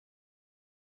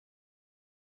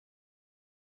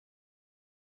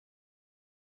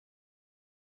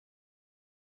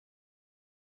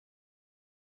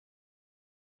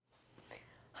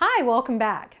Hi, welcome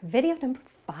back. Video number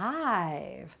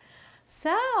 5. So,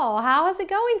 how is it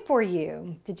going for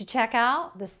you? Did you check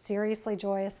out the Seriously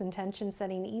Joyous Intention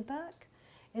Setting ebook?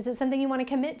 Is it something you want to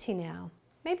commit to now?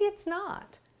 Maybe it's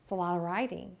not. It's a lot of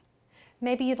writing.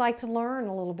 Maybe you'd like to learn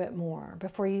a little bit more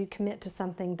before you commit to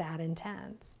something that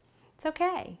intense. It's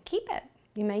okay. Keep it.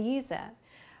 You may use it.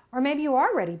 Or maybe you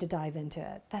are ready to dive into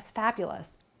it. That's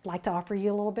fabulous. I'd like to offer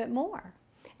you a little bit more.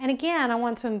 And again, I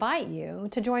want to invite you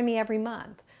to join me every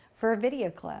month for a video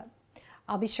clip.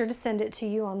 I'll be sure to send it to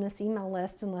you on this email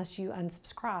list unless you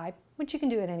unsubscribe, which you can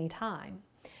do at any time.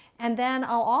 And then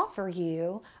I'll offer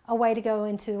you a way to go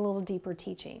into a little deeper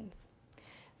teachings.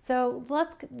 So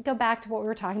let's go back to what we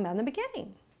were talking about in the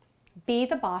beginning. Be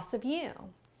the boss of you.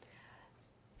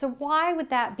 So why would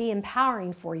that be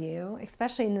empowering for you,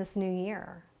 especially in this new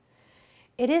year?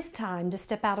 It is time to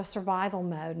step out of survival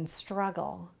mode and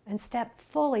struggle and step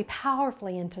fully,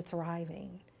 powerfully into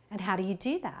thriving. And how do you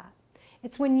do that?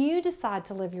 It's when you decide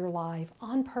to live your life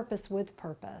on purpose with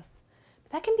purpose.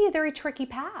 But that can be a very tricky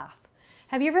path.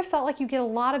 Have you ever felt like you get a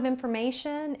lot of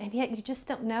information and yet you just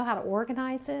don't know how to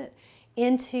organize it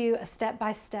into a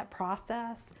step-by-step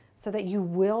process so that you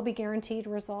will be guaranteed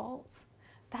results?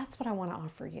 That's what I want to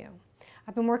offer you.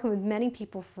 I've been working with many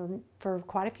people for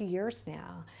quite a few years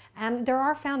now, and there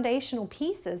are foundational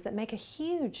pieces that make a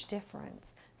huge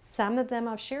difference. Some of them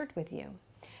I've shared with you.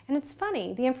 And it's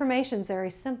funny, the information is very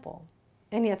simple,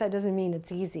 and yet that doesn't mean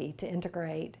it's easy to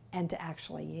integrate and to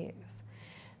actually use.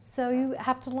 So you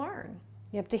have to learn.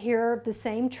 You have to hear the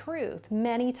same truth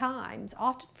many times,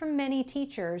 often from many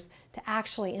teachers, to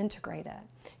actually integrate it.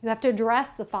 You have to address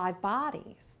the 5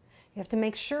 bodies. You have to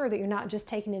make sure that you're not just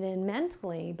taking it in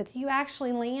mentally, but that you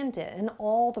actually land it in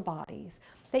all the bodies,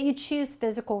 that you choose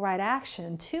physical right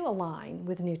action to align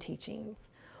with new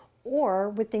teachings, or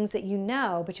with things that you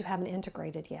know but you haven't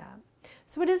integrated yet.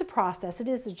 So it is a process, it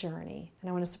is a journey, and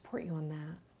I want to support you on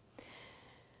that.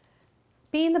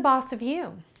 Being the boss of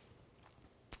you.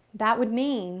 That would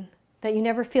mean that you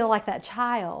never feel like that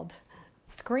child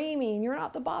screaming, "You're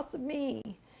not the boss of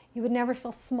me." You would never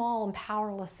feel small and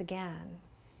powerless again.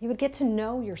 You would get to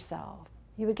know yourself.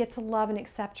 You would get to love and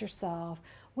accept yourself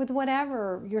with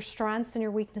whatever your strengths and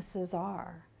your weaknesses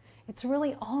are. It's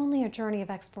really only a journey of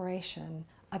exploration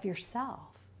of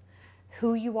yourself,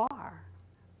 who you are,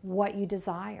 what you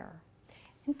desire.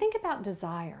 And think about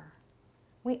desire.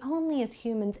 We only as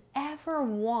humans ever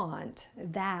want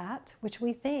that which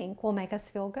we think will make us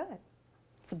feel good.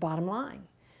 It's the bottom line.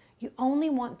 You only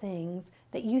want things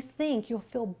that you think you'll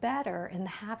feel better in the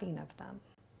having of them.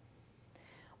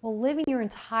 Well, living your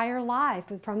entire life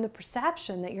from the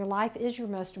perception that your life is your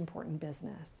most important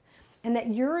business and that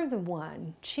you're the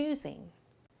one choosing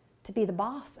to be the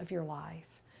boss of your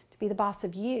life, to be the boss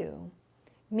of you,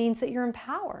 means that you're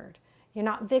empowered. You're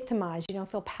not victimized. You don't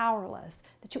feel powerless.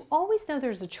 That you always know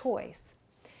there's a choice.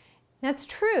 Now, it's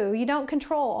true, you don't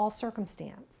control all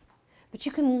circumstance, but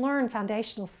you can learn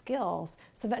foundational skills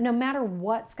so that no matter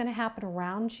what's going to happen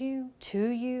around you, to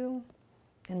you,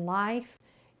 in life,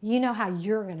 you know how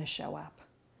you're going to show up.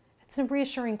 It's a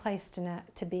reassuring place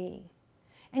to be.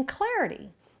 And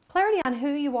clarity. Clarity on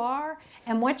who you are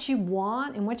and what you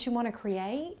want to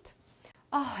create.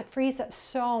 Oh, it frees up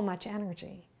so much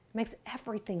energy. It makes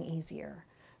everything easier.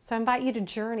 So I invite you to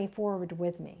journey forward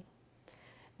with me.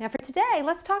 Now for today,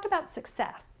 let's talk about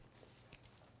success.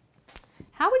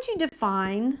 How would you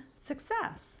define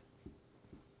success?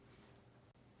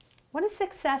 What does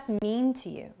success mean to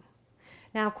you?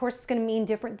 Now, of course, it's going to mean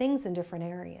different things in different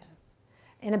areas.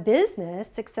 In a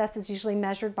business, success is usually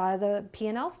measured by the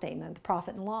P&L statement, the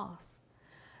profit and loss.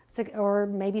 So, or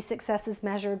maybe success is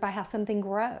measured by how something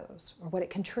grows or what it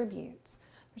contributes.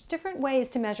 There's different ways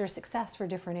to measure success for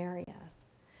different areas.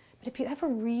 But if you ever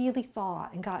really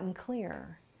thought and gotten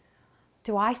clear,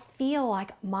 do I feel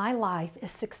like my life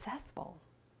is successful?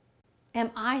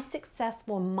 Am I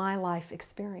successful in my life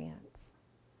experience?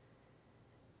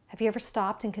 Have you ever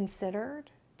stopped and considered?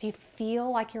 Do you feel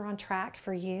like you're on track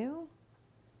for you?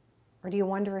 Or do you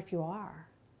wonder if you are?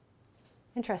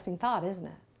 Interesting thought, isn't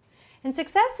it? And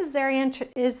success is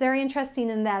very interesting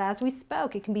in that, as we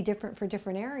spoke, it can be different for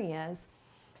different areas.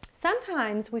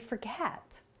 Sometimes we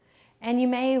forget. And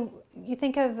you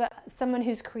think of someone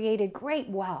who's created great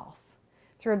wealth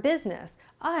through a business.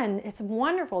 And it's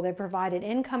wonderful. They provided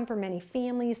income for many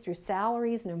families through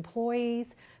salaries and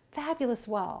employees. Fabulous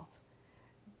wealth.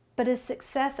 But is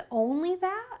success only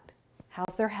that?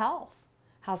 How's their health?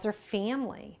 How's their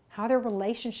family? How are their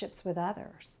relationships with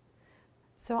others?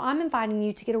 So I'm inviting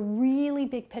you to get a really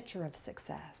big picture of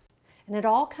success. And it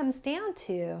all comes down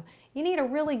to, you need a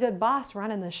really good boss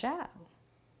running the show.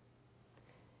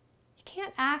 You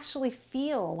can't actually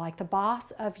feel like the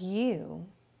boss of you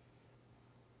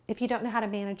if you don't know how to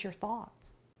manage your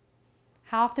thoughts.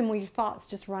 How often will your thoughts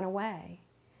just run away?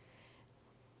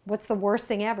 What's the worst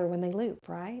thing ever? When they loop,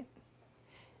 right?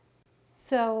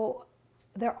 So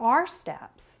there are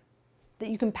steps that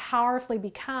you can powerfully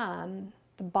become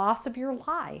the boss of your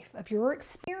life, of your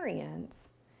experience,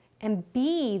 and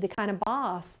be the kind of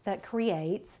boss that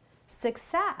creates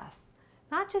success,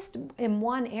 not just in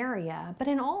one area, but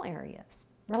in all areas.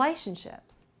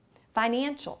 Relationships,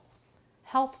 financial,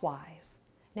 health-wise.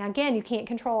 Now again, you can't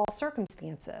control all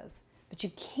circumstances, but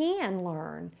you can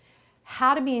learn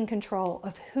how to be in control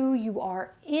of who you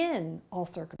are in all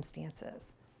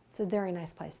circumstances. It's a very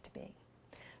nice place to be.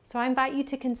 So I invite you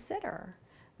to consider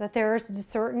that there are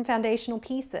certain foundational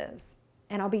pieces,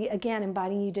 and I'll be, again,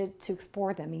 inviting you to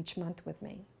explore them each month with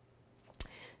me.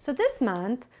 So this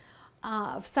month,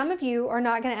 some of you are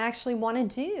not going to actually want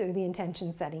to do the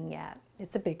intention setting yet.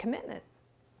 It's a big commitment.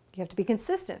 You have to be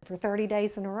consistent for 30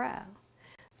 days in a row.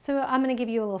 So I'm going to give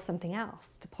you a little something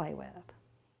else to play with.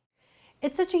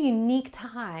 It's such a unique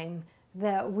time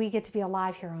that we get to be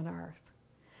alive here on Earth.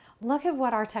 Look at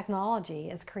what our technology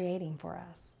is creating for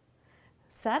us.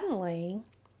 Suddenly,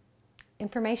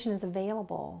 information is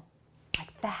available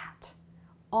like that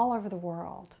all over the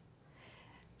world.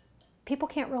 People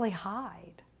can't really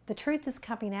hide. The truth is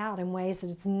coming out in ways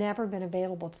that it's never been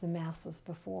available to the masses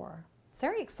before. It's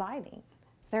very exciting.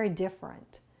 It's very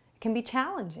different. It can be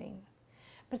challenging,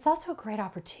 but it's also a great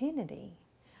opportunity.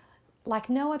 Like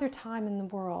no other time in the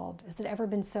world has it ever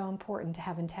been so important to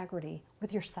have integrity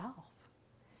with yourself.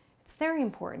 It's very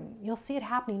important. You'll see it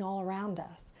happening all around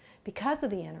us because of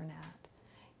the internet.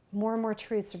 More and more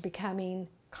truths are becoming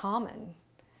common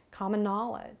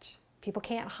knowledge. People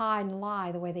can't hide and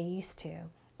lie the way they used to.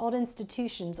 Old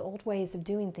institutions, old ways of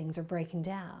doing things are breaking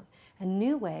down, and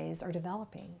new ways are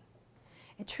developing.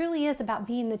 It truly is about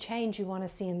being the change you want to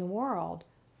see in the world,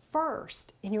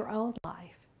 first in your own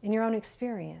life, in your own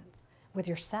experience, with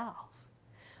yourself.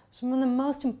 So one of the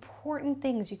most important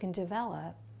things you can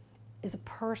develop is a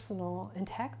personal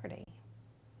integrity.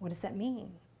 What does that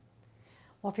mean?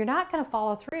 Well, if you're not going to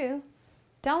follow through,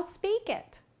 don't speak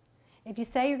it. If you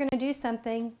say you're going to do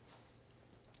something,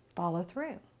 follow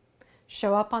through.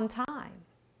 Show up on time.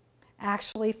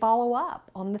 Actually follow up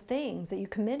on the things that you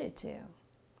committed to.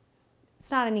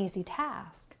 It's not an easy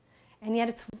task. And yet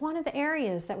it's one of the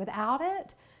areas that without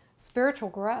it, spiritual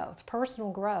growth,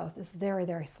 personal growth is very,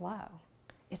 very slow.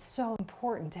 It's so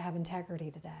important to have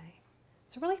integrity today.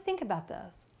 So really think about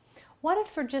this. What if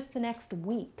for just the next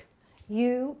week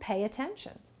you pay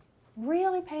attention?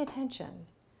 Really pay attention.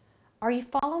 Are you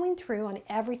following through on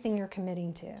everything you're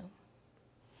committing to?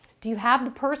 Do you have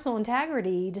the personal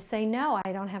integrity to say, no,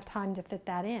 I don't have time to fit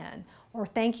that in? Or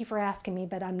thank you for asking me,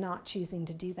 but I'm not choosing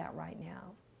to do that right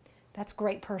now. That's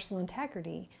great personal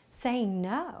integrity. Saying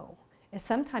no is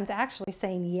sometimes actually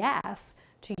saying yes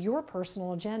to your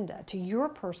personal agenda, to your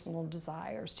personal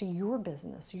desires, to your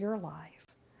business, your life.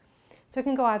 So it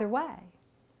can go either way.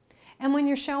 And when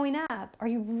you're showing up, are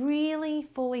you really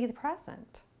fully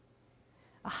present?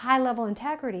 A high-level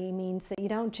integrity means that you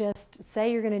don't just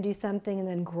say you're going to do something and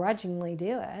then grudgingly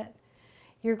do it.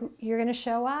 You're going to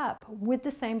show up with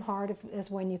the same heart as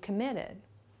when you committed.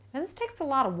 And this takes a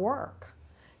lot of work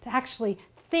to actually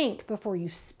think before you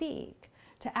speak,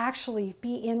 to actually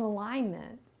be in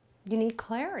alignment. You need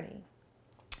clarity.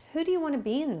 Who do you want to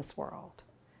be in this world?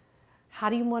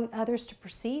 How do you want others to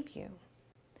perceive you?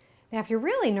 Now, if you're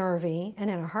really nervy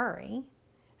and in a hurry,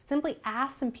 simply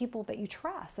ask some people that you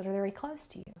trust that are very close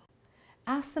to you.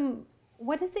 Ask them,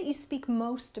 what is it you speak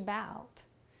most about?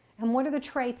 And what are the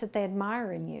traits that they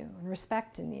admire in you and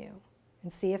respect in you?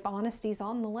 And see if honesty's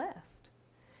on the list.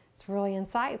 It's really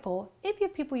insightful if you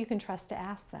have people you can trust to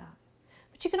ask that.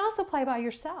 But you can also play by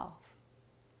yourself.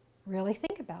 Really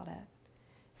think about it.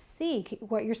 See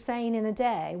what you're saying in a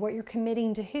day, what you're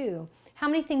committing to who, how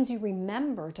many things you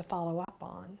remember to follow up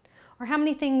on, or how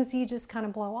many things you just kind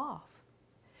of blow off.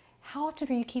 How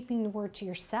often are you keeping the word to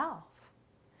yourself?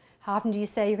 How often do you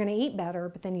say you're going to eat better,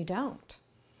 but then you don't?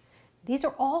 These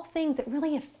are all things that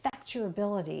really affect your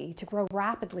ability to grow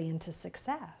rapidly into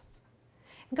success.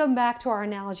 And going back to our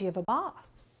analogy of a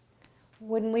boss,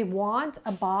 wouldn't we want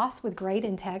a boss with great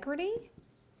integrity?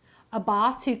 A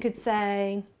boss who could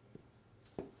say,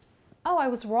 oh, I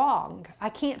was wrong. I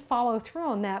can't follow through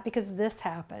on that because this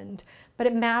happened, but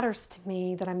it matters to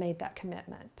me that I made that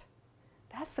commitment.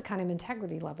 That's the kind of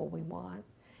integrity level we want.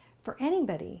 For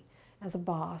anybody as a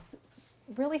boss,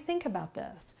 really think about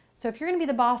this. So if you're going to be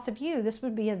the boss of you, this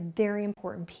would be a very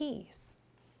important piece.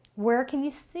 Where can you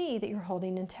see that you're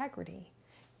holding integrity?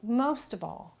 Most of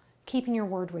all, keeping your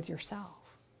word with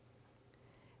yourself.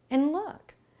 And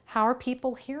look, how are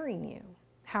people hearing you?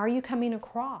 How are you coming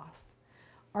across?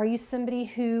 Are you somebody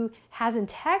who has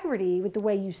integrity with the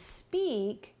way you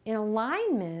speak in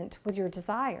alignment with your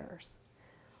desires?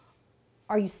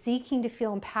 Are you seeking to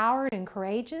feel empowered and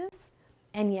courageous,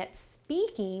 and yet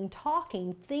speaking,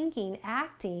 talking, thinking,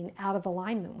 acting out of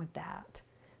alignment with that?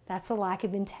 That's a lack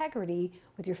of integrity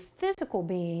with your physical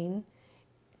being,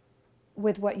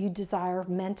 with what you desire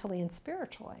mentally and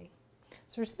spiritually.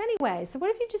 So there's many ways. So what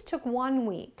if you just took 1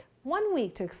 week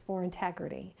to explore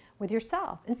integrity with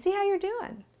yourself and see how you're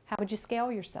doing? How would you scale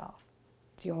yourself?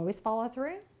 Do you always follow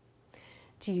through?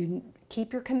 Do you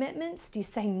keep your commitments? Do you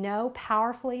say no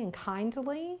powerfully and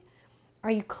kindly?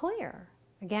 Are you clear?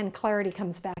 Again, clarity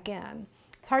comes back in.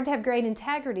 It's hard to have great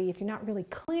integrity if you're not really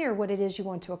clear what it is you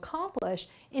want to accomplish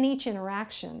in each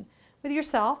interaction with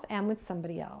yourself and with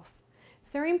somebody else. It's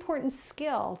a very important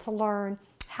skill to learn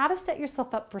how to set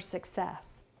yourself up for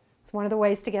success. It's one of the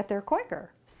ways to get there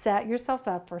quicker. Set yourself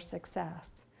up for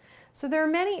success. So there are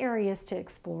many areas to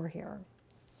explore here.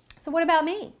 So what about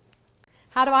me?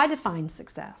 How do I define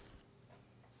success?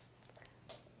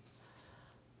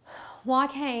 Well, I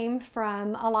came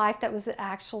from a life that was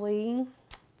actually,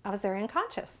 I was very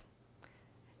unconscious.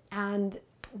 And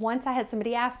once I had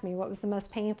somebody ask me, what was the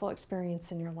most painful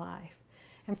experience in your life?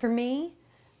 And for me,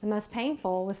 the most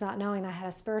painful was not knowing I had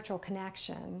a spiritual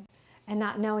connection and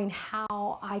not knowing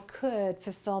how I could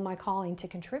fulfill my calling to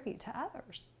contribute to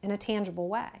others in a tangible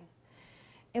way.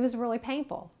 It was really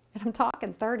painful, and I'm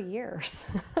talking 30 years,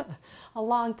 a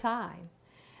long time.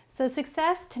 So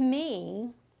success to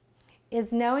me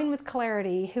is knowing with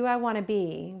clarity who I want to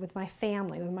be with my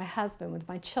family, with my husband, with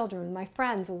my children, with my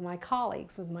friends, with my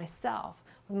colleagues, with myself,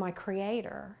 with my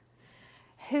Creator,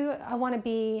 who I want to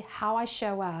be, how I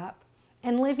show up,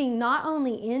 and living not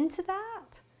only into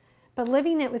that, but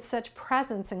living it with such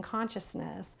presence and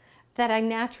consciousness that I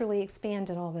naturally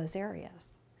expand in all those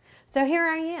areas. So here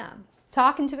I am,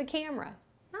 talking to a camera.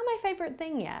 Not my favorite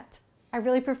thing yet. I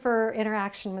really prefer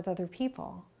interaction with other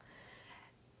people.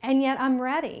 And yet I'm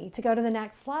ready to go to the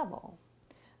next level.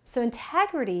 So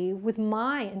integrity with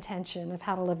my intention of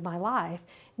how to live my life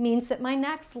means that my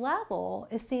next level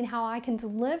is seeing how I can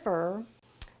deliver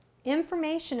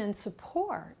information and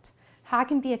support, how I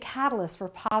can be a catalyst for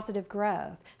positive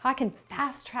growth, how I can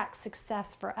fast track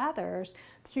success for others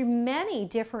through many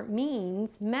different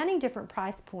means, many different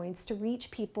price points to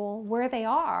reach people where they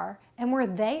are and where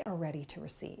they are ready to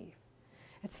receive.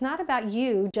 It's not about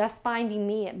you just finding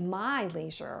me at my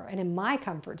leisure and in my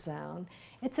comfort zone.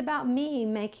 It's about me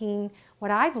making what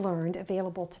I've learned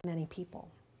available to many people.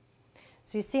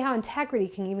 So you see how integrity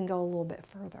can even go a little bit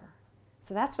further.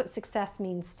 So that's what success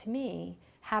means to me.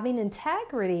 Having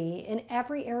integrity in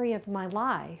every area of my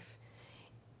life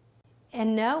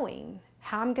and knowing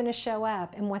how I'm going to show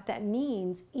up and what that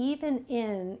means even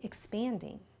in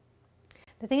expanding.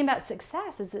 The thing about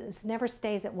success is it never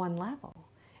stays at one level.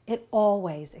 It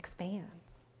always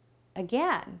expands.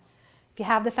 Again, if you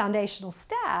have the foundational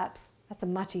steps, that's a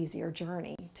much easier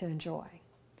journey to enjoy.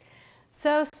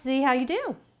 So see how you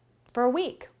do for a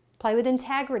week. Play with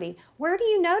integrity. Where do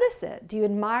you notice it? Do you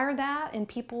admire that in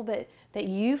people that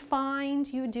you find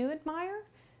you do admire?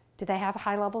 Do they have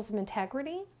high levels of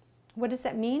integrity? What does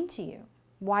that mean to you?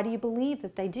 Why do you believe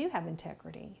that they do have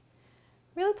integrity?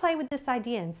 Really play with this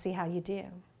idea and see how you do.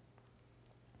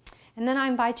 And then I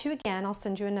invite you again, I'll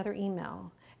send you another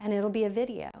email, and it'll be a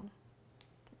video.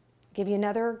 Give you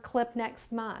another clip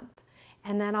next month,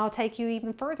 and then I'll take you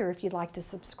even further if you'd like to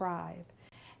subscribe.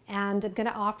 And I'm going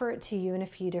to offer it to you in a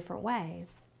few different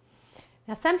ways.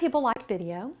 Now, some people like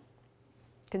video,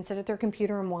 can sit at their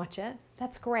computer and watch it.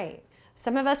 That's great.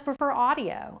 Some of us prefer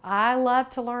audio. I love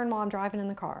to learn while I'm driving in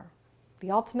the car.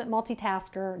 The ultimate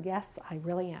multitasker, yes, I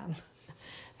really am.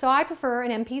 So I prefer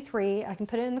an MP3. I can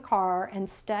put it in the car and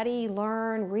study,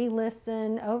 learn,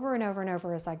 re-listen over and over and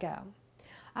over as I go.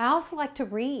 I also like to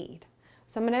read.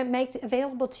 So I'm going to make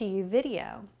available to you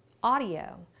video,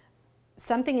 audio,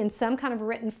 something in some kind of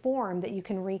written form that you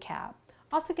can recap.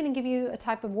 Also going to give you a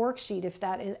type of worksheet if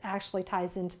that actually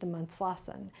ties into the month's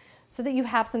lesson so that you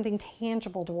have something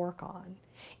tangible to work on.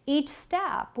 Each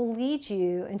step will lead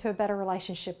you into a better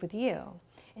relationship with you,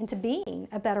 into being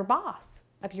a better boss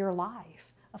of your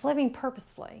life, of living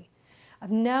purposefully,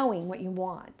 of knowing what you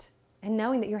want and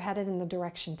knowing that you're headed in the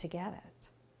direction to get it.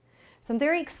 So I'm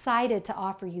very excited to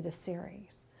offer you this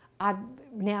series. I've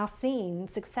now seen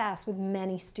success with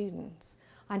many students.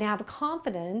 I now have a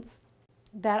confidence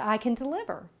that I can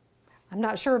deliver. I'm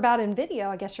not sure about in video,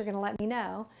 I guess you're going to let me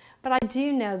know, but I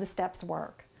do know the steps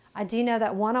work. I do know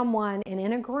that one-on-one and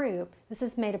in a group, this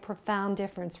has made a profound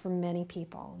difference for many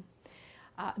people.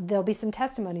 There'll be some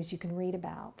testimonies you can read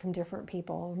about from different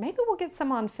people. Maybe we'll get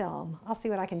some on film. I'll see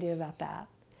what I can do about that.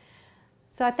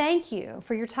 So I thank you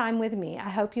for your time with me. I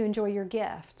hope you enjoy your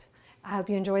gift. I hope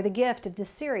you enjoy the gift of this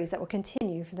series that will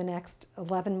continue for the next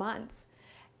 11 months.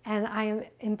 And I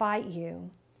invite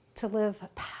you to live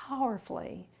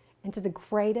powerfully into the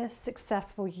greatest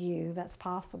successful you that's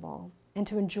possible, and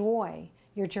to enjoy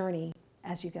your journey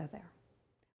as you go there.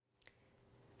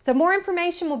 So more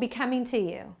information will be coming to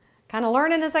you. Kind of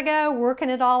learning as I go, working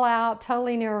it all out,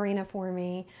 totally new arena for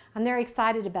me. I'm very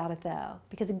excited about it though,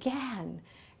 because again,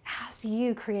 as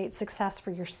you create success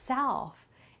for yourself,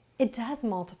 it does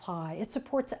multiply. It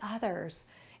supports others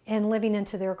in living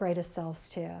into their greatest selves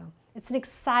too. It's an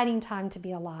exciting time to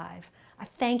be alive. I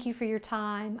thank you for your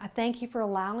time. I thank you for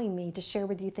allowing me to share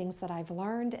with you things that I've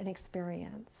learned and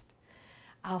experienced.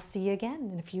 I'll see you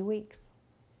again in a few weeks.